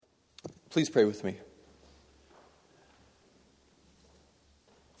Please pray with me.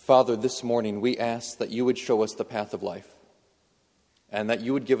 Father, this morning we ask that you would show us the path of life and that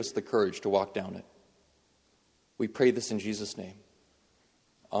you would give us the courage to walk down it. We pray this in Jesus' name.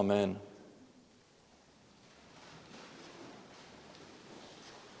 Amen.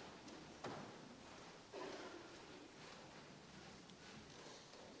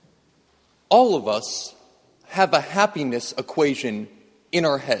 All of us have a happiness equation in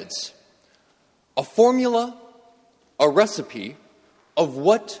our heads. A formula, a recipe of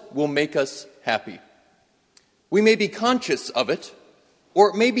what will make us happy. We may be conscious of it, or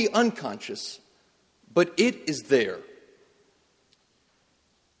it may be unconscious, but it is there.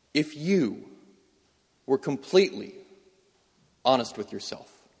 If you were completely honest with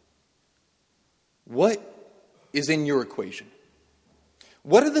yourself, what is in your equation?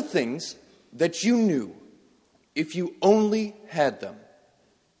 What are the things that you knew if you only had them,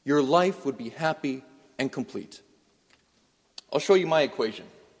 your life would be happy and complete? I'll show you my equation.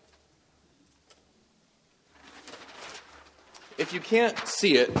 If you can't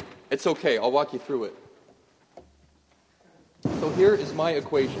see it, it's okay. I'll walk you through it. So here is my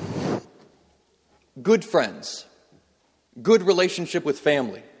equation. Good friends, good relationship with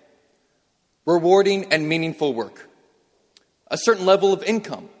family, rewarding and meaningful work, a certain level of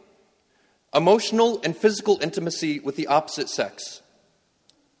income, emotional and physical intimacy with the opposite sex,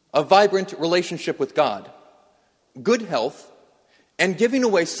 a vibrant relationship with God, good health, and giving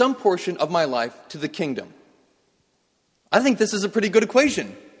away some portion of my life to the kingdom. I think this is a pretty good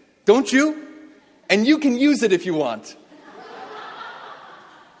equation, don't you? And you can use it if you want.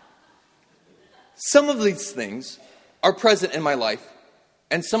 Some of these things are present in my life,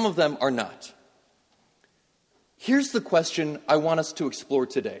 and some of them are not. Here's the question I want us to explore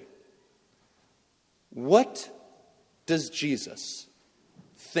today. What does Jesus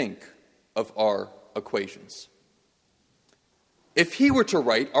think of our equations? If he were to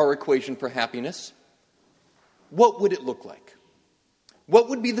write our equation for happiness, what would it look like? What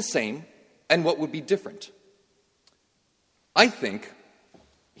would be the same and what would be different? I think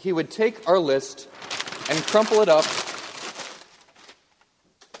he would take our list and crumple it up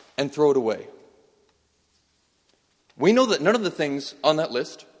and throw it away. We know that none of the things on that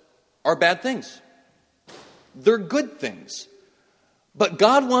list are bad things. They're good things. But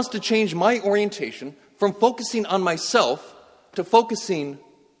God wants to change my orientation from focusing on myself to focusing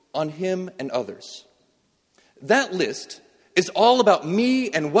on him and others. That list is all about me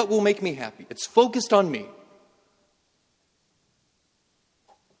and what will make me happy. It's focused on me.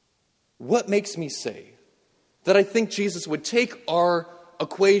 What makes me say that I think Jesus would take our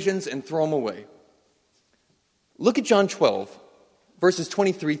equations and throw them away? Look at John 12, verses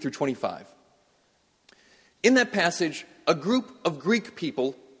 23 through 25. In that passage, a group of Greek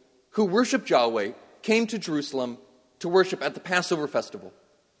people who worship Yahweh came to Jerusalem to worship at the Passover festival.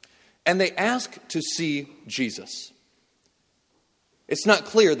 And they asked to see Jesus. It's not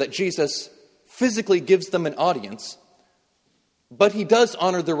clear that Jesus physically gives them an audience, but he does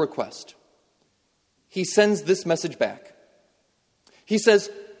honor their request. He sends this message back. He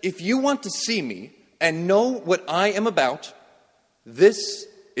says, if you want to see me and know what I am about, this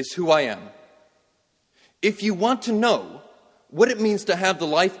is who I am. If you want to know what it means to have the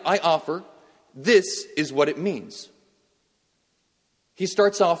life I offer, this is what it means. He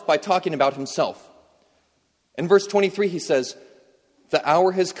starts off by talking about himself. In verse 23, he says, the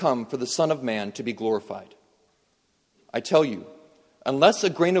hour has come for the Son of Man to be glorified. I tell you, unless a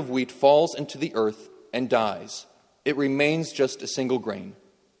grain of wheat falls into the earth and dies, it remains just a single grain.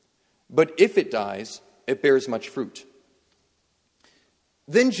 But if it dies, it bears much fruit.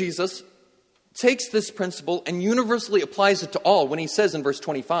 Then Jesus takes this principle and universally applies it to all when he says in verse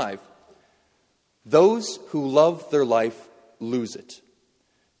 25, those who love their life lose it,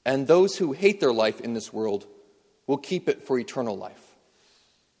 and those who hate their life in this world will keep it for eternal life.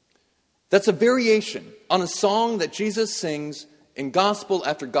 That's a variation on a song that Jesus sings in gospel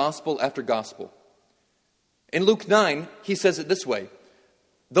after gospel after gospel. In Luke 9, he says it this way,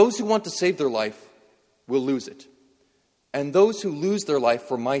 those who want to save their life will lose it, and those who lose their life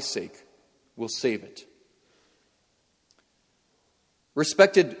for my sake will save it.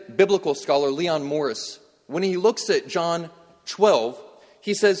 Respected biblical scholar Leon Morris, when he looks at John 12,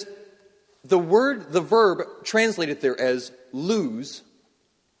 he says, the verb translated there as lose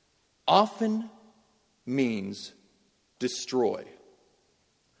often means destroy.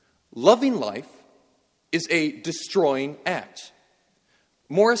 Loving life is a destroying act.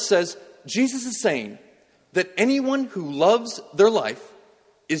 Morris says, Jesus is saying that anyone who loves their life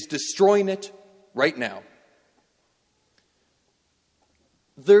is destroying it right now.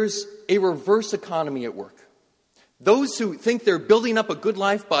 there's a reverse economy at work. Those who think they're building up a good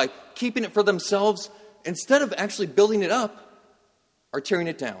life by keeping it for themselves, instead of actually building it up, are tearing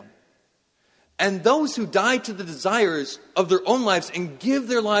it down. And those who die to the desires of their own lives and give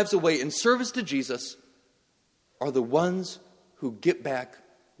their lives away in service to Jesus are the ones who get back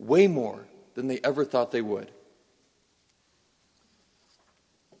way more than they ever thought they would.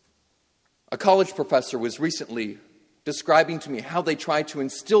 A college professor was recently describing to me how they try to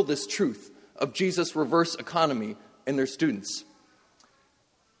instill this truth of Jesus' reverse economy in their students.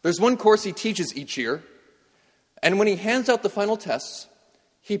 There's one course he teaches each year, and when he hands out the final tests,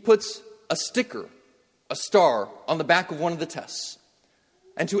 he puts a sticker, a star, on the back of one of the tests.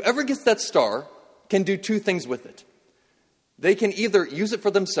 And whoever gets that star can do two things with it. They can either use it for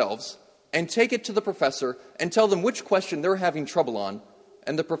themselves and take it to the professor and tell them which question they're having trouble on,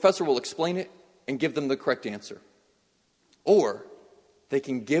 and the professor will explain it and give them the correct answer. Or they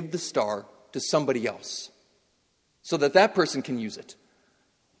can give the star to somebody else so that that person can use it.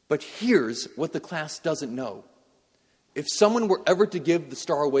 But here's what the class doesn't know. If someone were ever to give the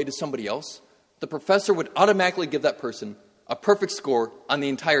star away to somebody else, the professor would automatically give that person a perfect score on the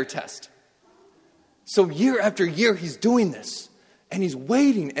entire test. So year after year, he's doing this. And he's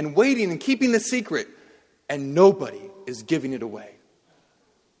waiting and keeping the secret. And nobody is giving it away.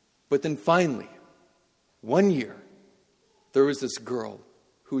 But then finally, one year, there was this girl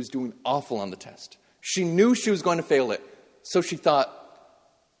who was doing awful on the test. She knew she was going to fail it. So she thought,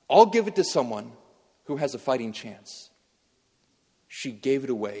 I'll give it to someone who has a fighting chance. She gave it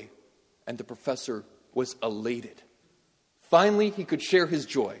away, and the professor was elated. Finally, he could share his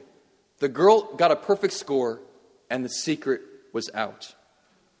joy. The girl got a perfect score, and the secret was out.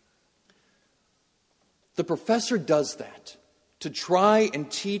 The professor does that to try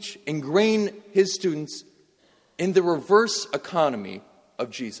and teach, ingrain his students in the reverse economy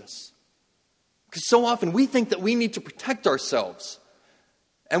of Jesus. Because so often we think that we need to protect ourselves,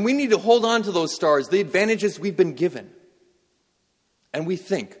 and we need to hold on to those stars, the advantages we've been given. And we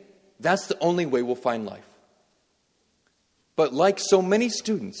think that's the only way we'll find life. But like so many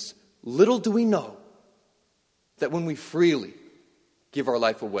students, little do we know that when we freely give our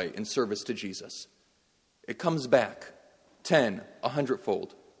life away in service to Jesus, it comes back 10,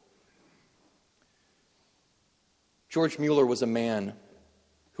 100-fold. George Mueller was a man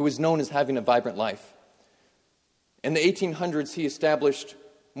who was known as having a vibrant life. In the 1800s, he established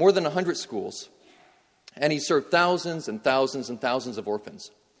more than 100 schools, and he served thousands and thousands and thousands of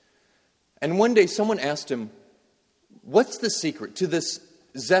orphans. And one day someone asked him, what's the secret to this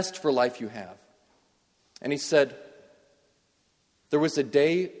zest for life you have? And he said, there was a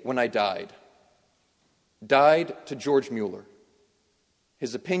day when I died to George Mueller.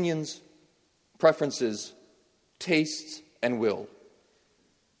 His opinions, preferences, tastes, and will.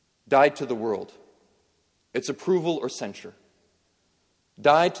 Died to the world, its approval or censure.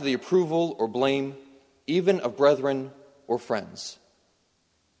 Died to the approval or blame, even of brethren or friends.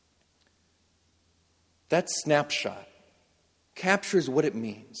 That snapshot captures what it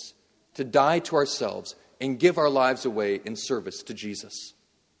means to die to ourselves and give our lives away in service to Jesus.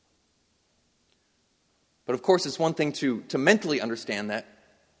 But of course, it's one thing to mentally understand that,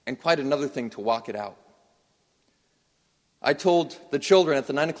 and quite another thing to walk it out. I told the children at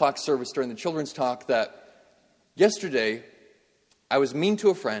the 9 o'clock service during the children's talk that yesterday I was mean to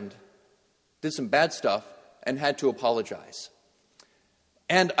a friend, did some bad stuff, and had to apologize.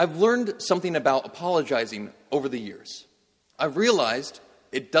 And I've learned something about apologizing over the years. I've realized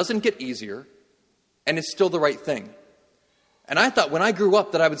it doesn't get easier, and it's still the right thing. And I thought when I grew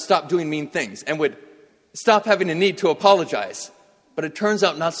up that I would stop doing mean things and would stop having a need to apologize. But it turns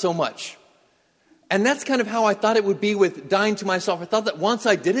out not so much. And that's kind of how I thought it would be with dying to myself. I thought that once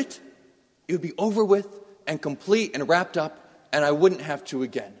I did it, it would be over with and complete and wrapped up, and I wouldn't have to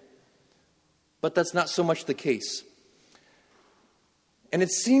again. But that's not so much the case. And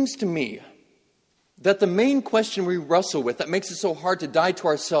it seems to me that the main question we wrestle with that makes it so hard to die to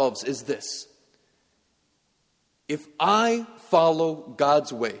ourselves is this. If I follow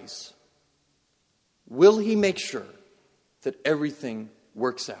God's ways, will He make sure that everything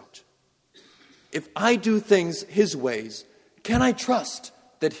works out? If I do things His ways, can I trust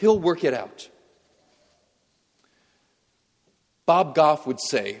that He'll work it out? Bob Goff would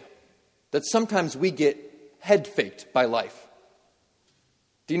say that sometimes we get head faked by life.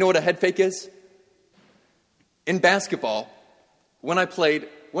 Do you know what a head fake is? In basketball, when I played,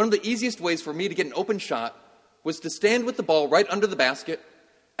 one of the easiest ways for me to get an open shot was to stand with the ball right under the basket,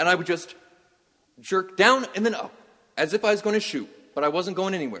 and I would just jerk down and then up, as if I was going to shoot, but I wasn't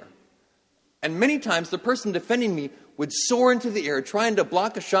going anywhere. And many times the person defending me would soar into the air, trying to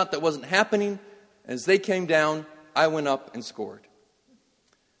block a shot that wasn't happening. As they came down, I went up and scored.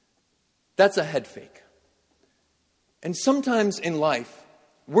 That's a head fake. And sometimes in life,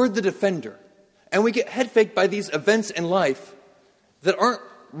 we're the defender. And we get head faked by these events in life that aren't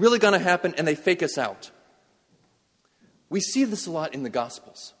really going to happen, and they fake us out. We see this a lot in the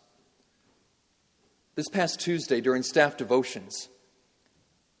Gospels. This past Tuesday during staff devotions,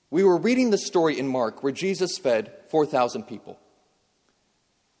 we were reading the story in Mark where Jesus fed 4,000 people.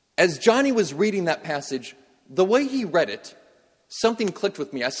 As Johnny was reading that passage, the way he read it, something clicked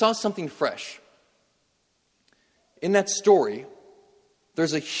with me. I saw something fresh. In that story,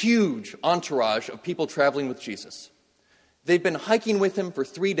 there's a huge entourage of people traveling with Jesus. They've been hiking with him for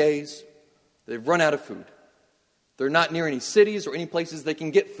 3 days. They've run out of food. They're not near any cities or any places they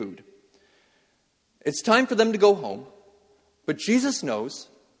can get food. It's time for them to go home, but Jesus knows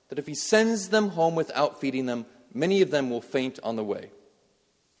that if he sends them home without feeding them, many of them will faint on the way.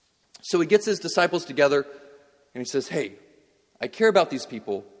 So he gets his disciples together and he says, hey, I care about these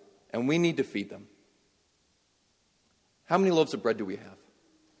people and we need to feed them. How many loaves of bread do we have?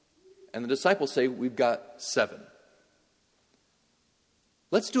 And the disciples say, we've got 7.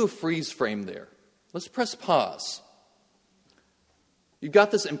 Let's do a freeze frame there. Let's press pause. You've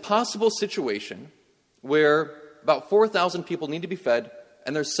got this impossible situation where about 4,000 people need to be fed,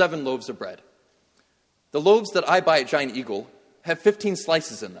 and there's 7 loaves of bread. The loaves that I buy at Giant Eagle have 15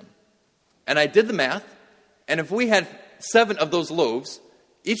 slices in them. And I did the math, and if we had 7 of those loaves,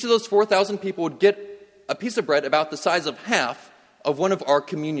 each of those 4,000 people would get a piece of bread about the size of half of one of our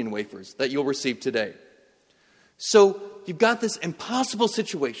communion wafers that you'll receive today. So you've got this impossible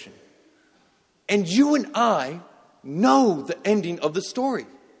situation, and you and I know the ending of the story.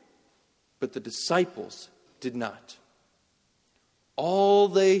 But the disciples did not. All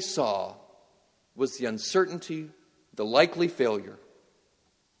they saw was the uncertainty, the likely failure.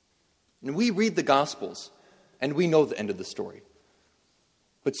 And we read the Gospels, and we know the end of the story.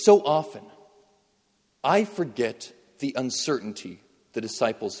 But so often, I forget the uncertainty the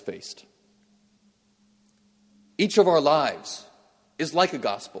disciples faced. Each of our lives is like a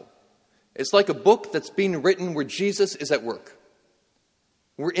gospel. It's like a book that's being written where Jesus is at work.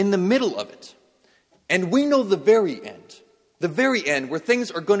 We're in the middle of it. And we know the very end where things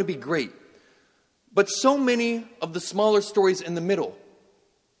are going to be great. But so many of the smaller stories in the middle,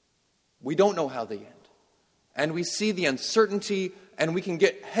 we don't know how they end. And we see the uncertainty, and we can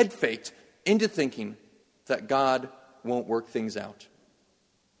get head faked into thinking that God won't work things out.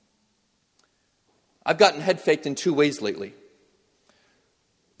 I've gotten head faked in 2 ways lately.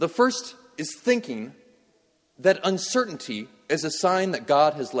 The first is thinking that uncertainty is a sign that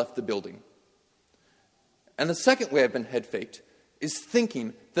God has left the building. And the second way I've been head faked is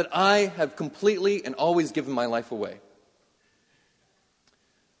thinking that I have completely and always given my life away.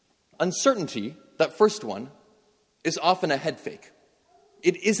 Uncertainty, that first one, is often a head fake.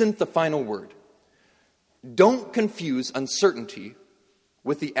 It isn't the final word. Don't confuse uncertainty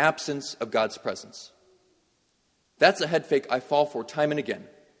with the absence of God's presence. That's a head fake I fall for time and again.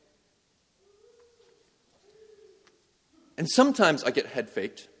 And sometimes I get head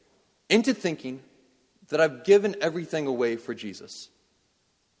faked into thinking that I've given everything away for Jesus.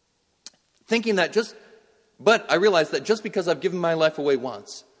 But I realize that just because I've given my life away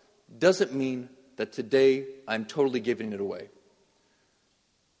once, doesn't mean that today I'm totally giving it away.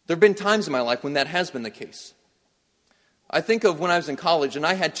 There have been times in my life when that has been the case. I think of when I was in college and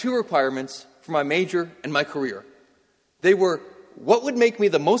I had 2 requirements for my major and my career. They were, what would make me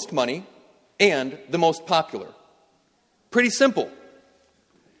the most money and the most popular? Pretty simple.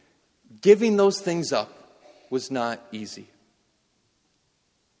 Giving those things up was not easy.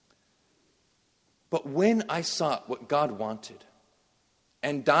 But when I sought what God wanted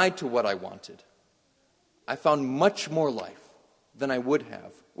and died to what I wanted, I found much more life than I would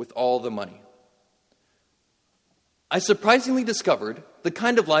have with all the money. I surprisingly discovered the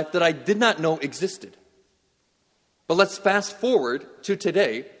kind of life that I did not know existed. But let's fast forward to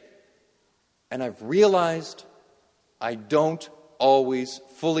today, and I've realized I don't always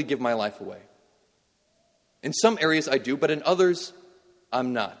fully give my life away. In some areas I do, but in others,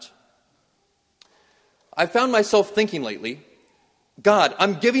 I'm not. I found myself thinking lately, God,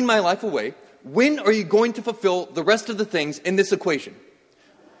 I'm giving my life away. When are you going to fulfill the rest of the things in this equation?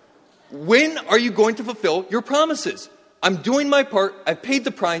 When are you going to fulfill your promises? I'm doing my part. I've paid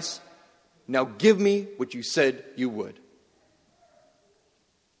the price. Now give me what you said you would.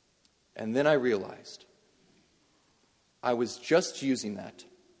 And then I realized I was just using that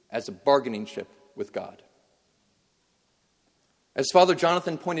as a bargaining chip with God. As Father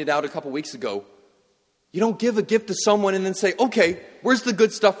Jonathan pointed out a couple weeks ago, You don't give a gift to someone and then say, okay, where's the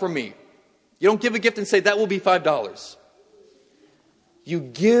good stuff for me? You don't give a gift and say, that will be $5. You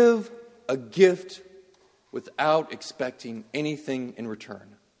give a gift without expecting anything in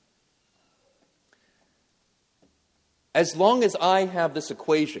return. As long as I have this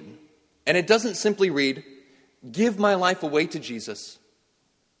equation, and it doesn't simply read, give my life away to Jesus,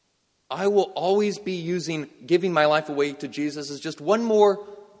 I will always be using giving my life away to Jesus as just one more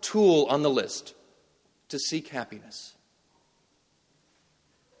tool on the list to seek happiness.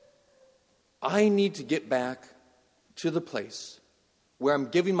 I need to get back to the place where I'm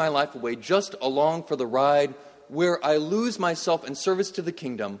giving my life away just along for the ride, where I lose myself in service to the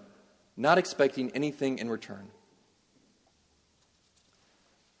kingdom, not expecting anything in return.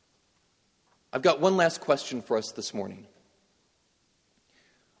 I've got one last question for us this morning.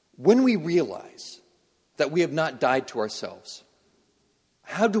 When we realize that we have not died to ourselves,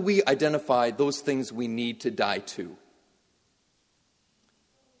 how do we identify those things we need to die to?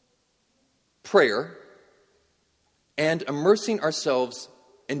 Prayer and immersing ourselves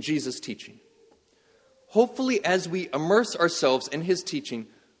in Jesus' teaching. Hopefully, as we immerse ourselves in his teaching,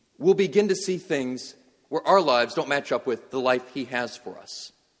 we'll begin to see things where our lives don't match up with the life he has for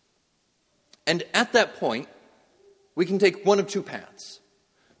us. And at that point, we can take one of two paths.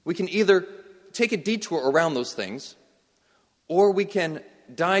 We can either take a detour around those things, or we can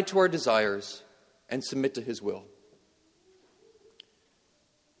die to our desires and submit to his will.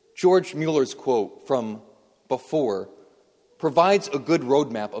 George Mueller's quote from before provides a good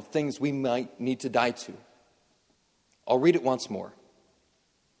roadmap of things we might need to die to. I'll read it once more.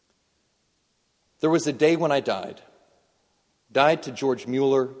 There was a day when I died to George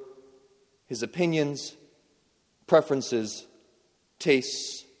Mueller, his opinions, preferences,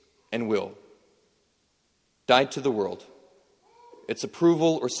 tastes, and will. Died to the world, its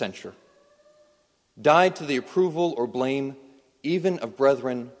approval or censure. Died to the approval or blame even of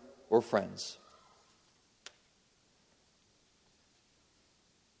brethren or friends.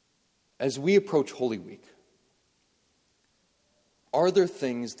 As we approach Holy Week, are there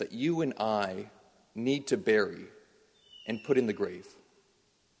things that you and I need to bury and put in the grave?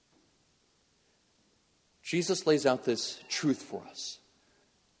 Jesus lays out this truth for us,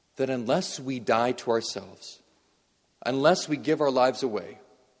 that unless we die to ourselves, unless we give our lives away,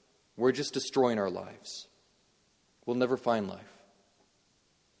 we're just destroying our lives. We'll never find life.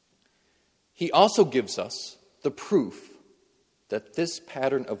 He also gives us the proof that this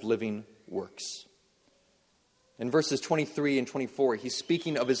pattern of living works. In verses 23 and 24, he's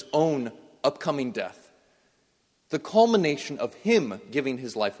speaking of his own upcoming death, the culmination of him giving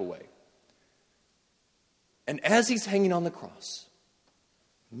his life away. And as he's hanging on the cross,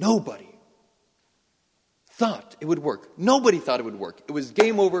 nobody thought it would work. Nobody thought it would work. It was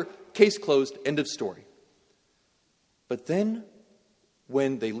game over, case closed, end of story. But then,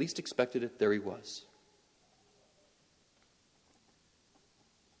 when they least expected it, there he was.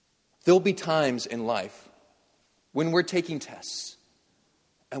 There'll be times in life when we're taking tests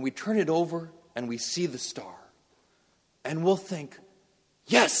and we turn it over and we see the star. And we'll think,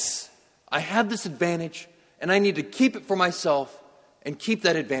 yes, I have this advantage and I need to keep it for myself and keep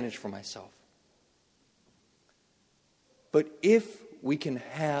that advantage for myself. But if we can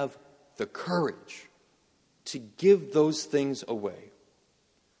have the courage to give those things away,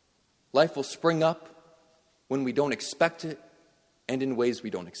 life will spring up when we don't expect it and in ways we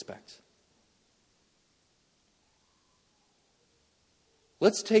don't expect.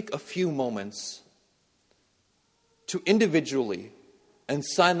 Let's take a few moments to individually and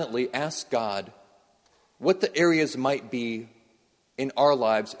silently ask God what the areas might be in our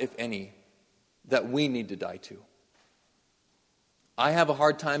lives, if any, that we need to die to. I have a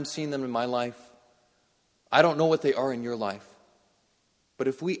hard time seeing them in my life. I don't know what they are in your life. But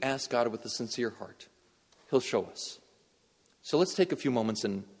if we ask God with a sincere heart, he'll show us. So let's take a few moments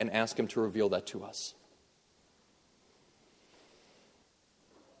and ask him to reveal that to us.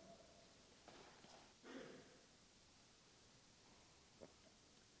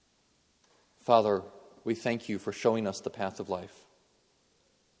 Father, we thank you for showing us the path of life.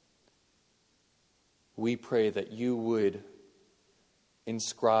 We pray that you would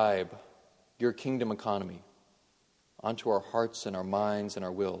inscribe your kingdom economy onto our hearts and our minds and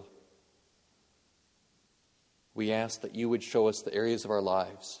our will. We ask that you would show us the areas of our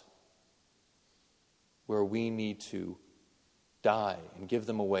lives where we need to die and give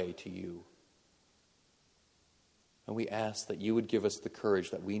them away to you. And we ask that you would give us the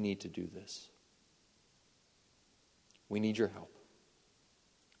courage that we need to do this. We need your help.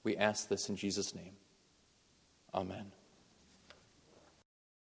 We ask this in Jesus' name. Amen.